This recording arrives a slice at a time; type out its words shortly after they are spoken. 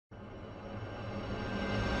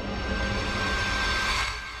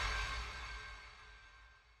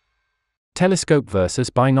Telescope versus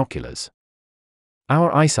binoculars.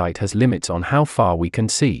 Our eyesight has limits on how far we can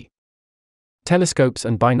see. Telescopes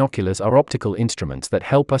and binoculars are optical instruments that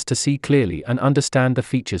help us to see clearly and understand the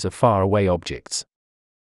features of faraway objects.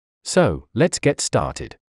 So, let's get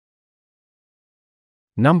started.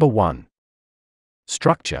 Number 1.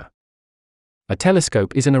 Structure. A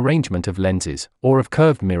telescope is an arrangement of lenses, or of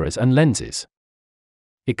curved mirrors and lenses.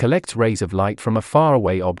 It collects rays of light from a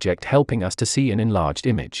faraway object, helping us to see an enlarged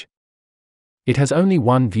image. It has only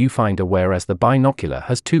one viewfinder, whereas the binocular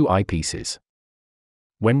has two eyepieces.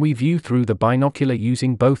 When we view through the binocular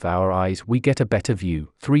using both our eyes, we get a better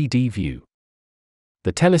view, 3D view.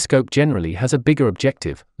 The telescope generally has a bigger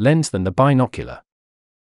objective lens than the binocular.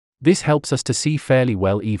 This helps us to see fairly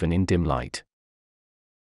well even in dim light.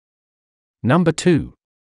 Number 2.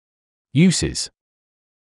 Uses.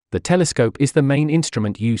 The telescope is the main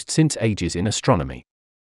instrument used since ages in astronomy.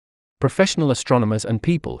 Professional astronomers and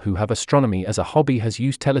people who have astronomy as a hobby has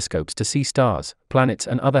used telescopes to see stars, planets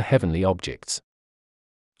and other heavenly objects.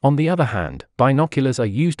 On the other hand, binoculars are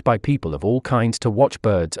used by people of all kinds to watch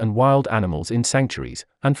birds and wild animals in sanctuaries,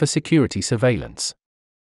 and for security surveillance.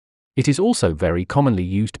 It is also very commonly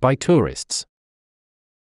used by tourists.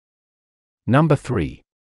 Number 3.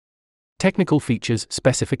 Technical features,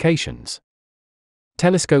 specifications.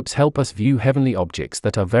 Telescopes help us view heavenly objects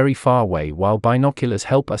that are very far away, while binoculars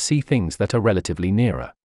help us see things that are relatively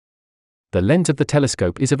nearer. The lens of the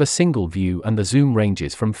telescope is of a single view and the zoom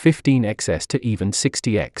ranges from 15x to even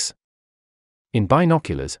 60x. In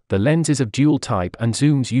binoculars, the lens is of dual type and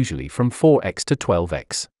zooms usually from 4x to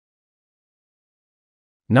 12x.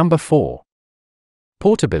 Number 4.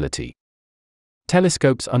 Portability.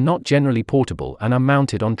 Telescopes are not generally portable and are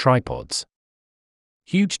mounted on tripods.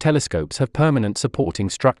 Huge telescopes have permanent supporting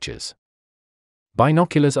structures.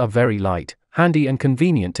 Binoculars are very light, handy and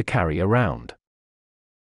convenient to carry around.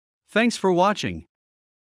 Thanks for watching.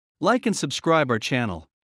 Like and subscribe our channel.